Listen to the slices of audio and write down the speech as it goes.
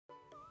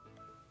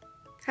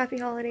Happy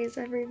holidays,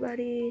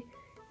 everybody.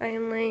 I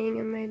am laying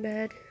in my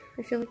bed.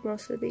 I feel like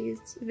most of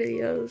these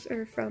videos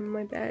are from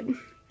my bed.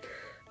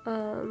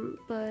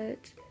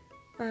 But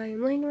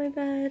I'm laying in my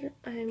bed.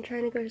 I'm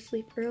trying to go to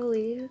sleep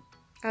early,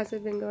 as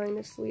I've been going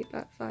to sleep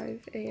at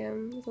 5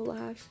 a.m. the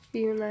last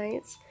few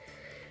nights.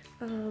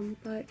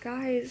 But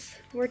guys,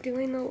 we're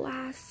doing the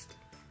last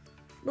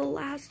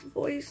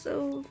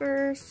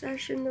voiceover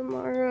session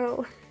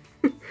tomorrow.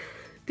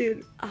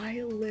 Dude,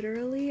 I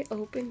literally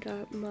opened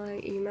up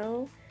my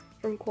email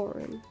from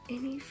Corin,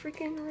 and he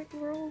freaking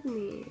rickrolled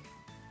me.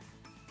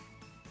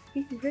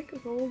 He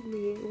rickrolled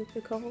me with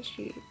the call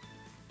sheet.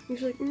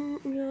 He's like,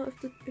 yeah,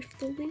 if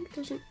the link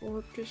doesn't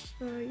work, just,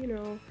 you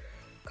know,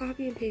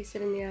 copy and paste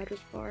it in the address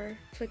bar.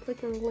 So I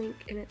clicked on the link,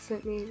 and it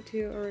sent me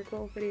to a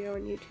rickroll video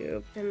on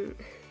YouTube, and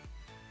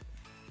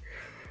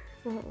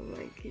oh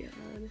my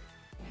god.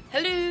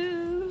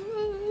 Hello!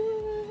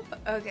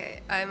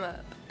 Okay, I'm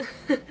up.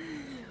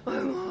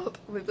 I'm up.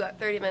 We've got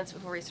 30 minutes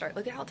before we start.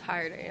 Look at how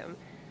tired I am.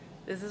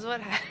 This is what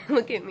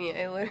look at me.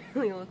 I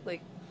literally look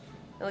like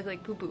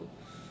poo-poo.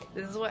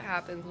 This is what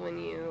happens when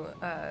you,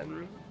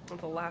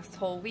 the last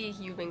whole week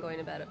you've been going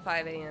to bed at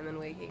 5 a.m. and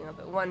waking up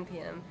at 1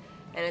 p.m.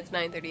 and it's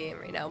 9:30 a.m.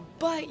 right now.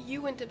 But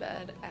you went to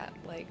bed at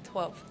like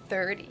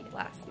 12:30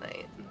 last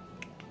night.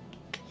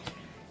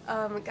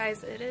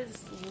 Guys,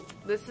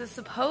 this is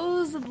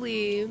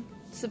supposedly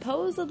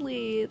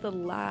the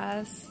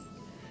last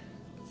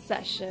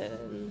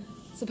session.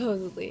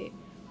 Supposedly.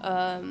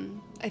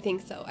 I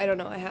think so. I don't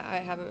know. I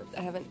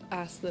haven't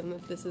asked them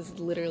if this is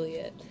literally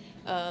it.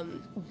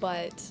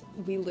 But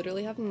we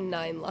literally have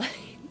 9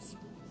 lines.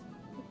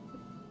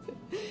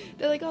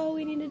 They're like, oh,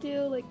 we need to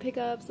do like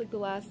pickups, like the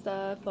last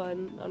stuff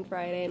on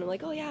Friday, and I'm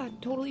like, oh yeah,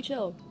 totally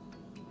chill.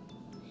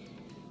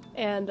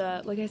 And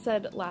like I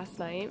said last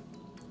night,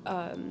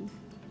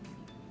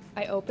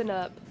 I open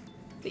up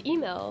the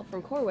email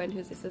from Corwin,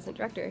 who's the assistant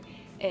director,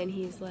 and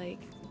he's like,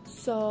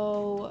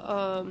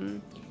 so,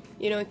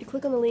 you know, if you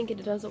click on the link and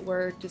it doesn't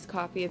work, just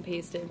copy and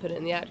paste it and put it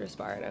in the address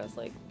bar. And I was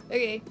like,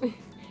 okay.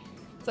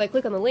 So I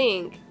click on the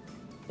link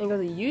and go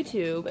to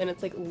YouTube, and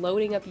it's like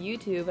loading up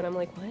YouTube, and I'm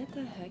like, what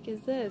the heck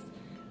is this?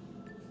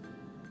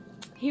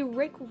 He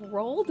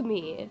rickrolled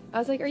me. I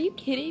was like, are you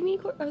kidding me?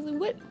 I was like,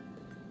 what?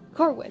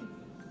 Corwin.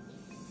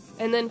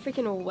 And then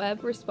freaking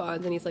Webb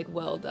responds, and he's like,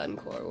 well done,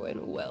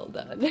 Corwin, well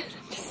done. And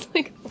I'm just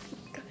like, oh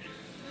my god.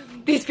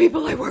 These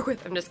people I work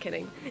with. I'm just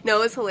kidding. No,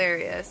 it was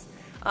hilarious.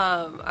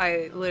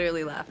 I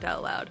literally laughed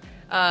out loud.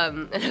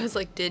 And I was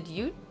like, did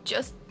you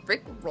just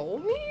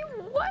rickroll me?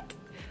 What?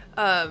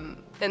 And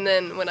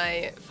then when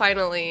I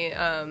finally,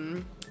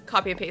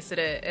 copy and pasted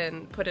it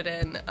and put it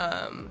in,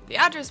 the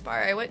address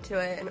bar, I went to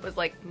it, and it was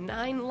like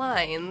 9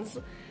 lines,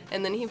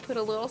 and then he put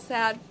a little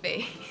sad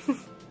face.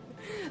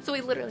 So we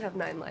literally have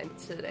 9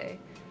 lines today.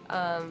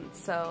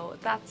 So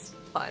that's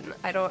fun.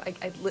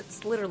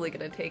 It's literally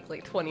gonna take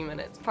like 20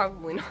 minutes,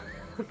 probably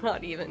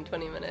not even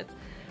 20 minutes.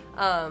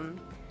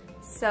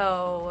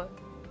 So,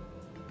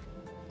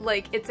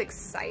 like, it's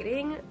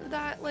exciting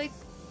that, like,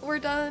 we're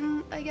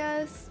done, I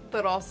guess,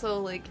 but also,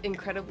 like,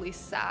 incredibly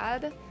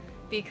sad,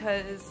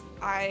 because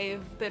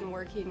I've been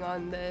working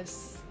on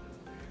this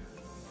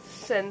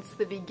since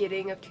the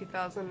beginning of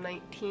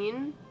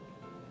 2019.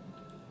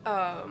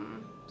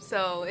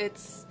 So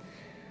it's,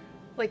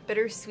 like,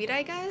 bittersweet,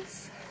 I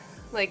guess.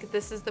 Like,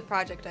 this is the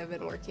project I've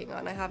been working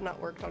on. I have not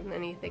worked on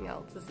anything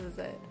else. This is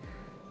it.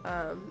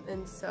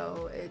 And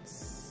so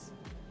it's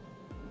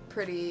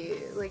pretty,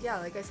 like, yeah,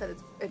 like I said,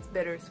 it's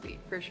bittersweet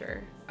for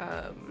sure.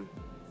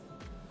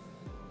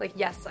 Like,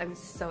 yes, I'm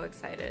so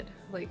excited.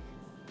 Like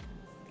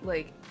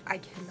I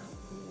cannot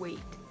wait.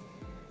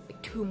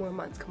 Like, 2 more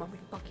months. Come on, we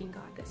fucking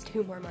got this.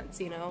 2 more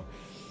months, you know?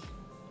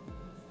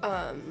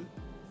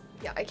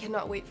 Yeah, I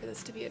cannot wait for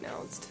this to be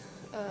announced.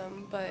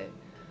 But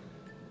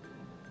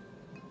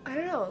I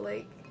don't know,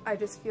 like, I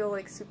just feel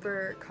like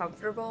super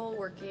comfortable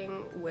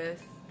working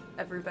with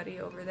everybody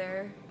over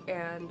there,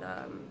 and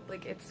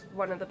like, it's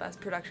one of the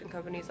best production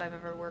companies I've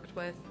ever worked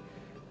with.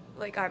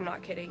 Like, I'm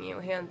not kidding you,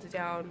 hands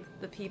down.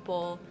 The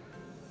people,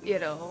 you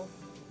know,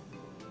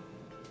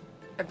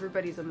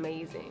 everybody's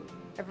amazing.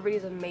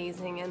 Everybody's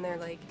amazing, and they're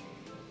like,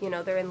 you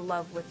know, they're in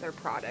love with their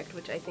product,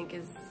 which I think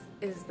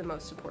is the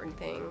most important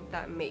thing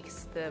that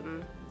makes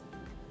them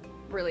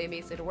really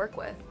amazing to work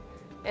with.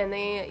 And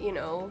they, you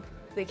know,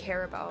 they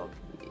care about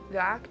the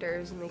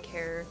actors, and they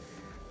care,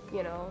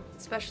 you know,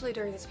 especially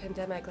during this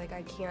pandemic. Like,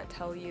 I can't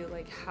tell you,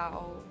 like,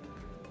 how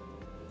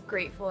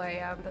grateful I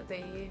am that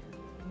they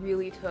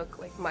really took,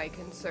 like, my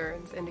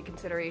concerns into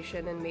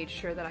consideration and made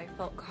sure that I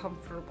felt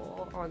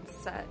comfortable on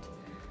set.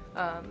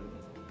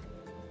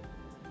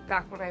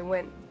 Back when I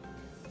went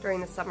during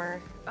the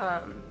summer,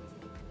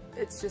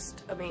 it's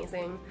just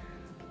amazing.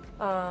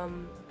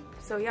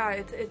 So yeah,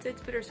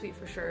 it's bittersweet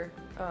for sure.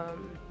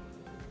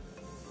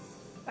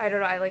 I don't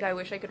know, I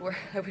wish I could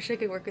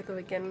work with them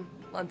again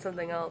on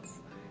something else,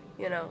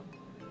 you know,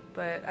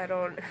 but I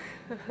don't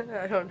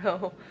I don't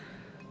know.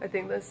 I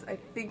think this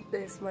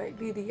might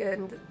be the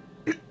end.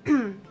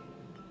 I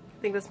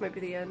think this might be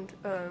the end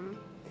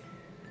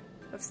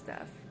of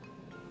Steph.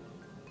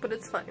 But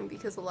it's fine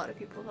because a lot of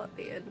people thought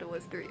the end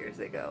was 3 years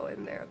ago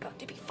and they're about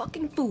to be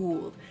fucking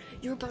fooled.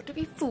 You're about to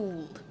be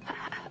fooled.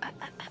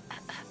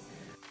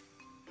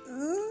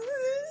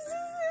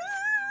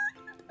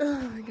 Oh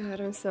my god,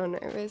 I'm so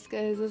nervous,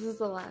 guys. This is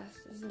the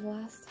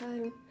last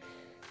time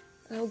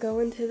I'll go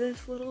into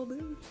this little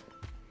booth.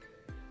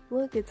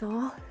 Look, it's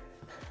all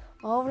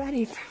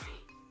ready for me.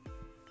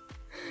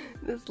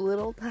 This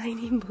little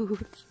tiny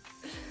booth.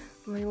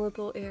 My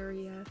little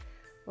area.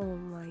 Oh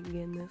my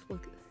goodness,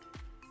 look at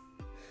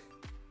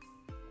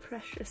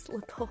precious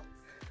little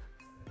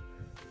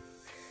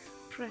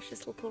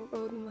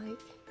road mic.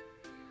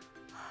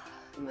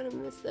 I'm gonna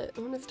miss it.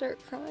 I'm gonna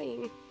start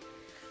crying.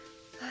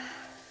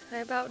 I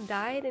about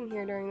died in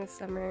here during the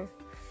summer.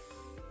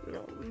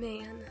 Oh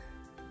man.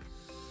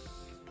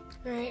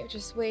 Alright, we're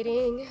just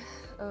waiting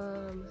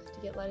to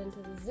get let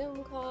into the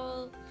Zoom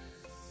call.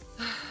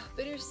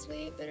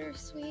 Bittersweet,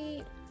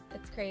 bittersweet.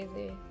 It's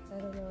crazy. I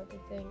don't know what to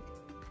think.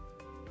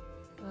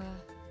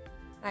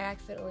 I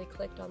accidentally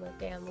clicked on the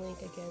damn link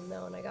again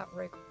though, and I got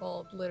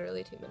rickrolled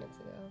literally 2 minutes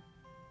ago.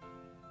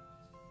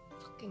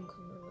 Fucking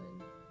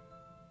Corwin.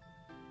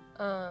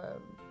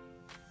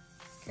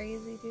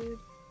 Crazy, dude.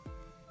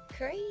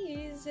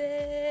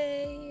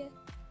 Crazy.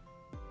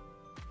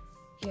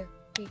 Here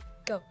we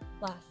go.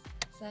 Last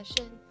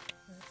session.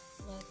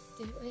 Let's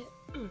do it.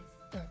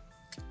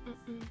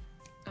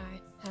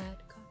 I had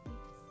coffee.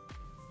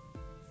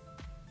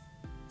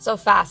 So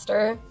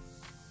faster.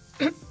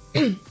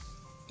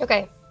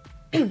 Okay.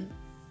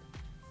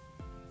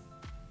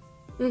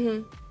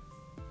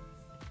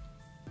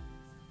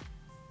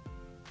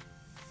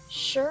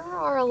 Sure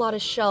are a lot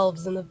of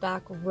shelves in the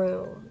back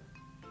room.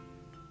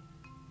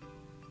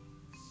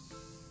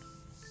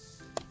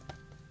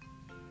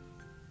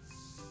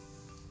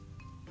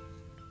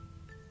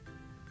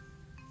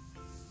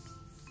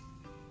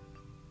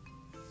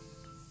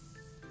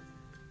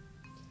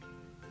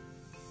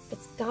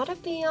 It's gotta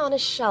be on a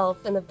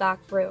shelf in the back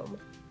room,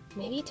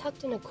 maybe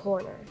tucked in a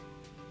corner.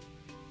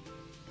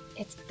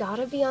 It's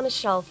gotta be on a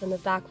shelf in the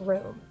back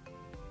room,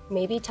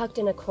 maybe tucked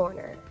in a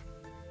corner.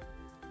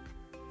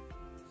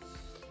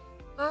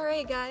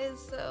 Alright guys,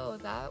 so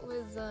that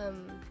was it.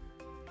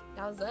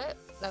 That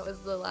was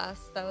the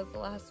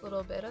last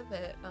little bit of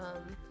it.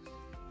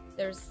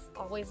 There's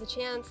always a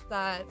chance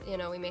that, you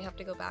know, we may have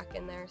to go back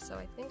in there, so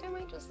I think I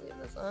might just leave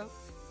this up,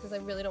 because I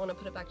really don't want to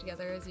put it back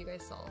together. As you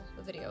guys saw,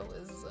 the video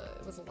was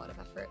a lot of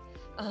effort.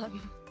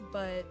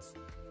 But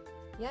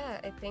yeah,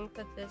 I think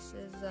that this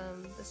is the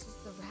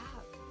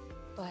wrap.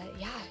 But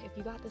yeah, if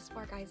you got this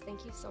far, guys,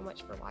 thank you so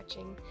much for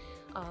watching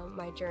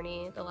my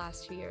journey the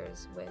last 2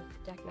 years with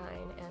Deck 9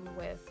 and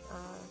with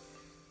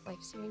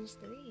Life Strange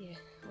 3,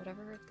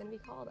 whatever it's gonna be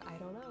called, I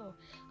don't know.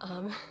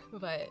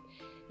 But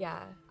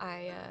yeah,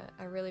 I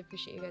really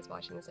appreciate you guys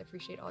watching this. I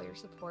appreciate all your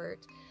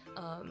support.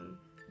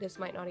 This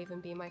might not even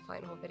be my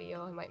final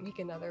video. I might make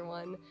another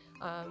one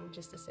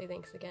just to say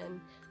thanks again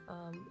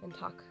and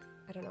talk.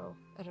 I don't know,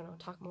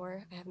 talk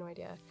more. I have no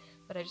idea,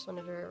 but I just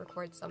wanted to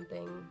record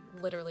something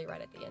literally right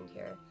at the end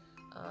here.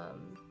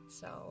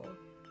 So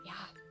yeah,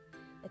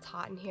 it's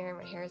hot in here.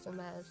 My hair is a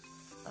mess.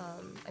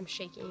 I'm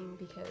shaking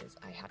because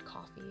I had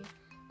coffee,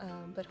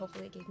 but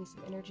hopefully it gave me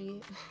some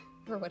energy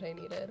for what I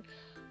needed.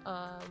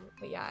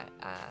 But yeah,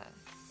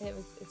 it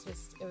was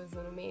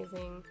an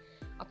amazing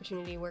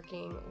opportunity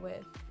working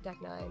with Deck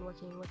 9,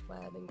 working with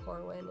Webb and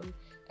Corwin and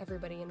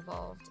everybody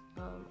involved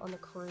on the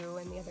crew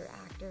and the other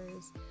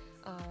actors.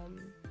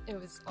 It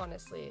was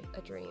honestly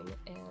a dream,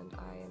 and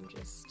I am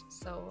just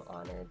so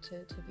honored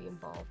to be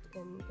involved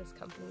in this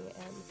company.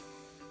 And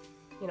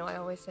you know, I've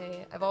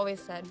always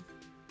said,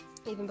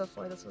 even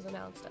before this was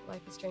announced, that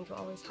Life is Strange will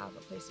always have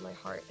a place in my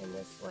heart, and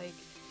this like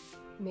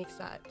makes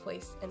that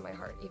place in my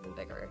heart even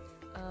bigger.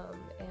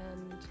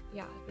 And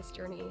yeah, this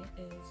journey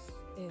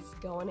is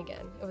going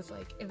again. It was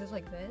like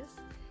this,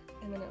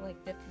 and then it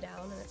like dipped down,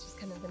 and it's just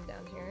kind of been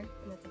down here,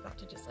 and it's about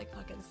to just like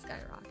fucking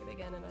skyrocket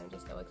again, and I'm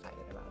just so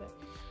excited about it.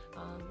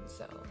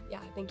 So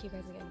yeah, thank you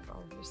guys again for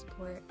all of your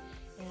support,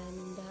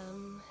 and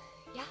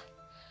yeah.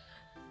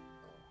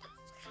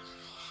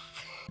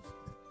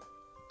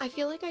 I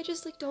feel like I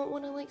just like don't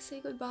want to like say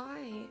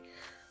goodbye.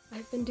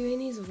 I've been doing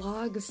these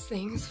vlogs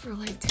things for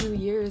like 2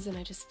 years, and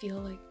I just feel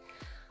like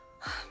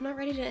I'm not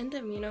ready to end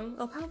them, you know?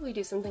 I'll probably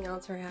do something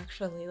else where I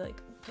actually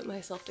like put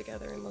myself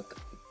together and look,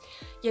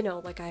 you know,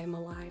 like I am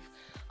alive.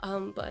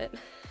 But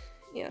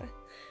yeah,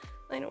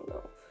 I don't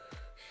know.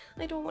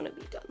 I don't want to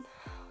be done.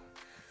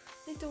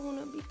 I don't want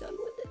to be done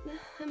with it.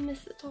 I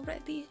miss it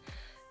already.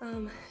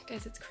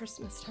 Guys, it's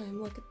Christmas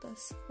time. Look at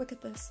this. Look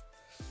at this.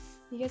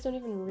 You guys don't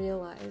even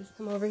realize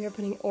I'm over here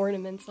putting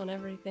ornaments on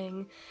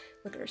everything.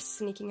 Look at her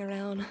sneaking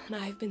around, and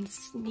I've been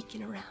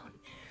sneaking around.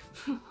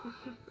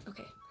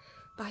 Okay,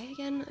 bye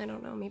again? I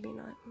don't know, maybe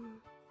not.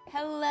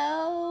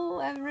 Hello,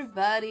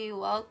 everybody,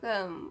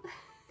 welcome.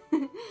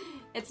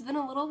 It's been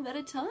a little bit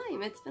of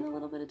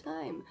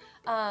time.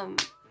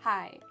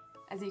 Hi,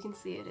 as you can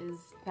see, it is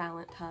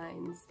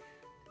Valentine's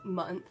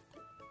month.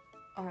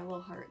 Our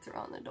little hearts are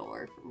on the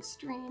door from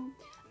stream.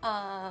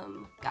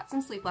 Got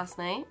some sleep last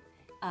night.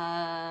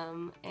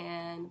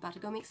 And and about to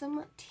go make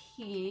some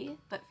tea,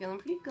 but feeling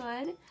pretty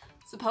good.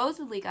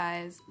 Supposedly,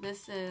 guys,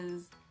 this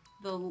is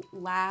the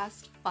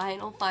last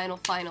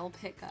final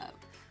pickup.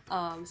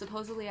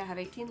 Supposedly I have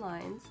 18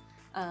 lines,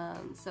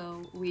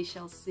 so we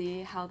shall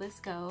see how this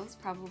goes.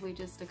 Probably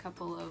just a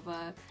couple of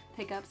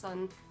pickups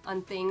on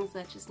things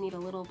that just need a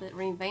little bit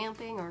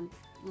revamping or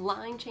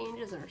line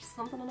changes or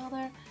something or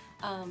another.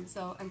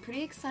 So I'm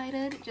pretty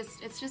excited.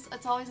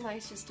 It's always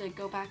nice just to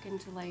go back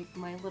into like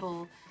my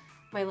little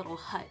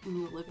hut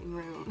in the living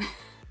room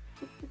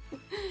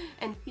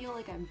and feel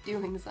like I'm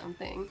doing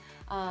something.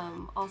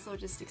 Also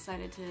just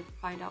excited to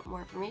find out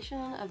more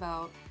information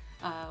about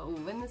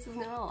when this is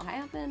gonna all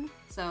happen,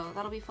 so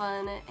that'll be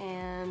fun.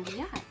 And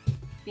yeah,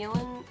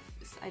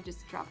 I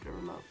just dropped a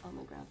remote on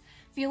the ground.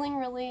 Feeling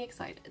really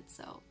excited,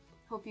 so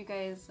hope you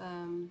guys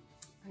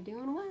are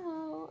doing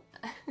well.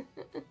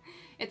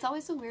 It's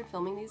always so weird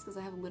filming these because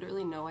I have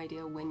literally no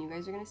idea when you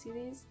guys are gonna see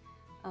these,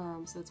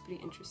 so it's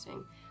pretty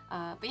interesting.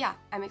 But yeah,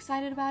 I'm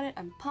excited about it,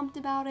 I'm pumped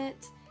about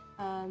it.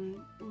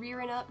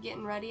 Rearing up,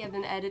 getting ready. I've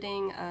been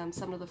editing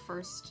some of the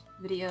first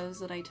videos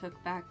that I took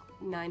back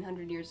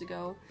 900 years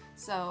ago,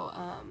 so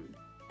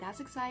that's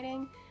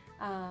exciting.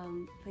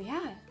 But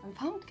yeah, I'm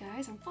pumped,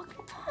 guys. I'm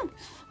fucking pumped.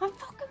 I'm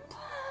fucking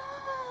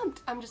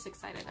pumped. I'm just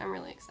excited. I'm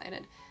really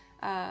excited.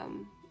 Yeah.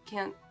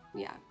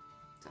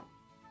 So,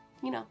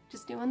 you know,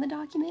 just doing the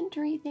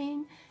documentary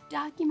thing,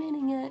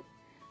 documenting it.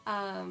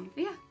 But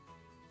yeah.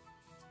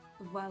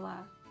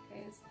 Voila,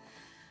 guys.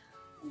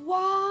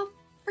 Wow,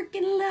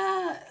 freaking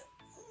la.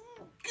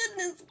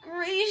 Goodness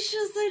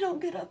gracious, I don't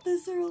get up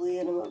this early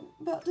and I'm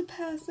about to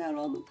pass out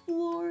on the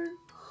floor.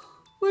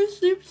 My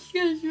sleep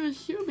schedule is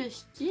so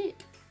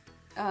shit.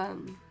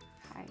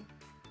 Hi.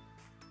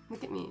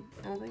 Look at me.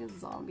 I look like a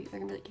zombie. They're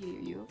gonna be like, Katy, are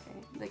you okay?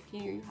 Like,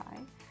 Katy, are you high?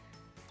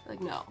 They're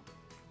like, no.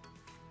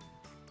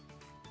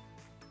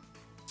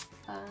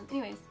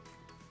 Anyways,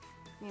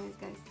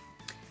 guys.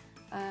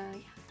 Yeah,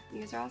 you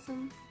guys are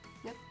awesome.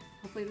 Yep.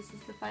 Hopefully this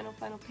is the final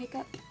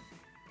pickup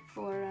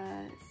for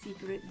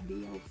secret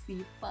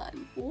DLC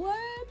fun.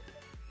 What?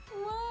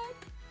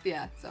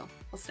 Yeah, so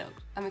I'm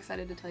stoked. I'm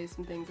excited to tell you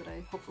some things that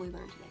I hopefully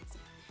learned today. So,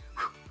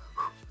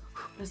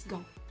 let's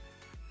go.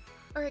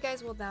 Alright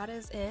guys, well that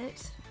is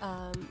it.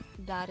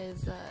 That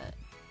is it.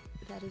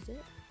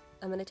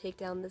 I'm gonna take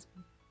down this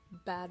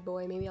bad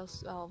boy. Maybe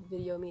I'll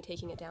video me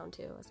taking it down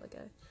too. It's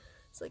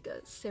like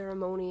a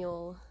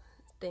ceremonial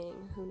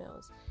thing. Who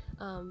knows?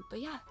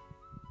 But yeah,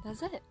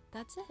 that's it.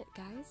 That's it,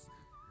 guys.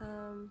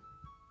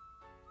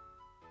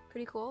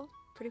 Pretty cool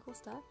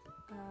stuff.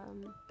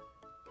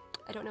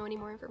 I don't know any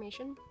more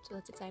information, so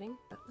that's exciting.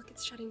 But look,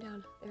 it's shutting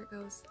down. There it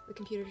goes. The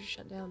computer just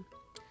shut down.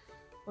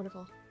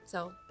 Wonderful.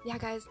 So yeah,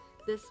 guys,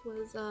 this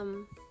was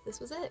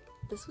it.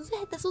 That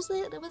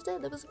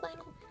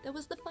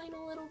was the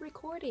final little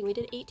recording. We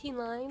did 18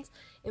 lines.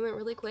 It went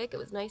really quick. It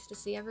was nice to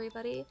see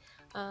everybody.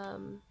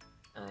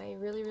 I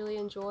really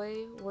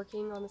enjoy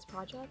working on this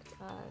project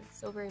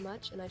so very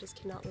much, and I just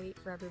cannot wait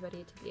for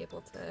everybody to be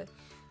able to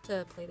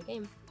play the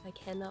game. I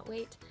cannot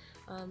wait.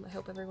 I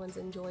hope everyone's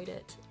enjoyed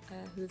it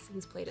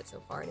who's played it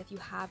so far, and if you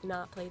have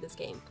not played this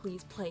game,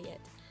 please play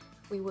it.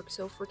 We worked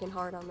so freaking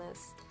hard on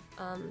this.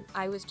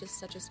 I was just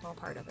such a small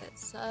part of it.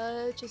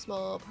 So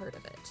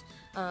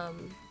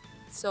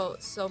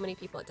many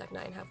people at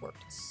Deck9 have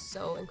worked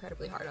so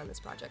incredibly hard on this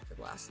project for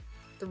the last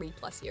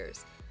 3+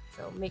 years.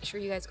 So make sure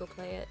you guys go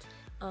play it.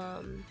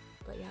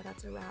 But yeah,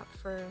 that's a wrap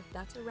for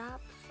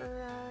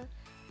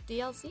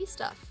DLC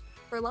stuff,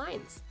 for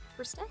lines,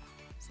 for stuff.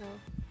 So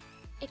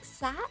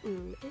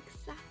exciting.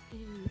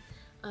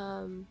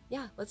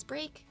 Yeah, let's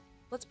break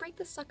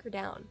this sucker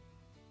down.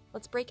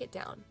 Let's break it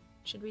down.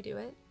 Should we do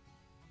it?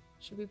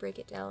 Should we break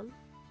it down?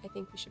 I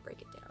think we should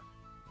break it down.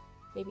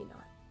 Maybe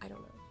not. I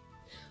don't know.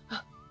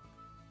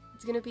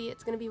 It's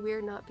gonna be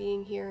weird not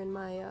being here in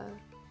my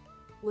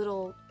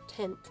little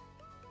tent.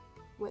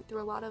 Went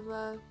through a lot of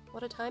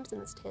times in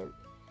this tent.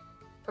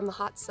 From the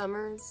hot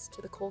summers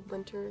to the cold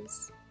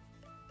winters,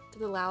 to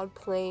the loud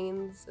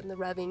planes and the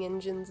revving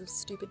engines of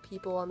stupid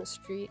people on the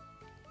street,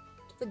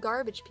 to the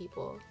garbage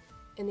people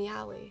in the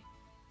alley.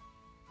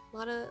 A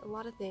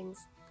lot of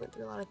things. Went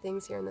through a lot of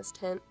things here in this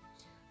tent.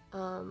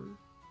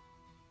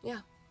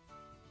 Yeah.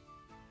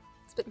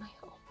 It's been my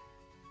home.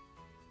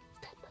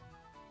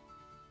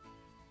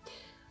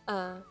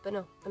 But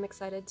no, I'm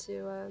excited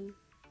to, I'm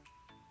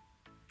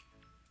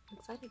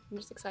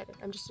just excited.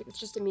 It's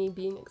just me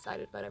being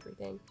excited about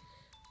everything.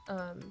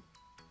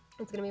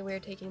 It's gonna be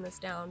weird taking this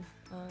down,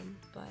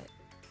 but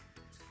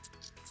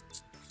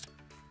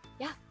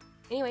yeah.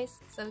 Anyways,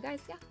 so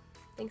guys, yeah,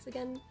 thanks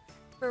again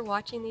for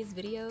watching these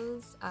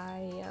videos.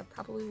 I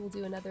probably will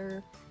do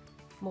another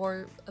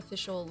more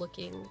official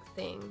looking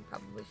thing,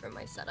 probably from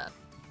my setup,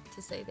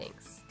 to say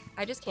thanks.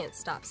 I just can't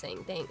stop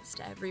saying thanks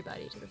to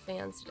everybody, to the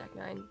fans, to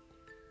Deck9,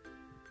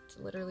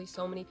 to literally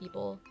so many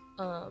people.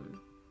 So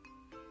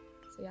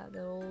yeah,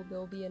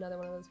 there'll be another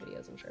one of those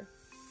videos, I'm sure.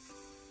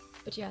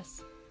 But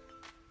yes,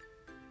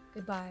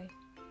 goodbye,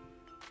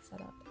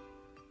 setup.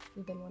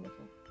 You've been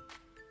wonderful.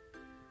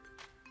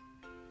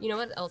 You know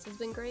what else has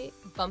been great?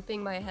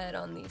 Bumping my head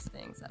on these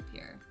things up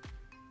here.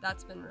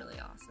 That's been really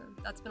awesome.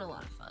 That's been a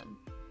lot of fun.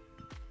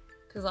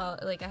 Cause I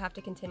have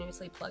to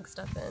continuously plug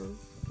stuff in.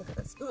 Look at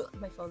this. Ugh,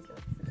 my phone's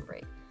gonna freaking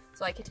break.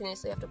 So I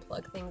continuously have to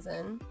plug things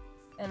in,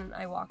 and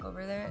I walk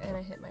over there and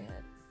I hit my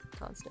head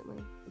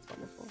constantly. It's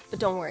wonderful. But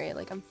don't worry,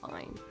 like, I'm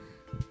fine.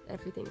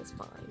 Everything is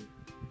fine.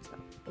 So,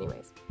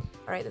 anyways.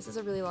 Alright, this is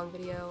a really long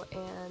video,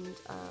 and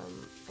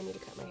I need to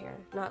cut my hair.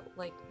 Not,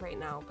 like, right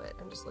now, but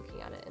I'm just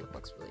looking at it, and it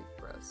looks really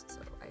gross, so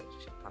I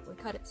should probably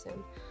cut it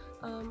soon.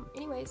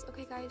 Anyways,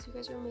 okay guys, you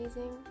guys are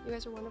amazing. You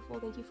guys are wonderful.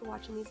 Thank you for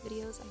watching these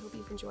videos. I hope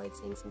you've enjoyed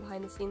seeing some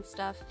behind-the-scenes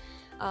stuff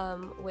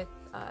with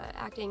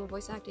acting and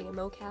voice acting and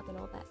mocap and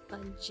all that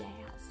fun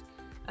jazz.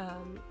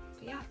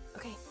 But yeah,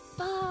 okay,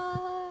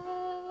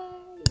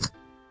 bye!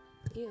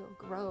 Ew,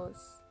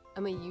 gross.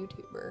 I'm a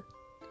YouTuber.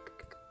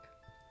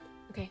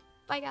 Okay,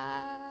 bye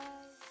guys!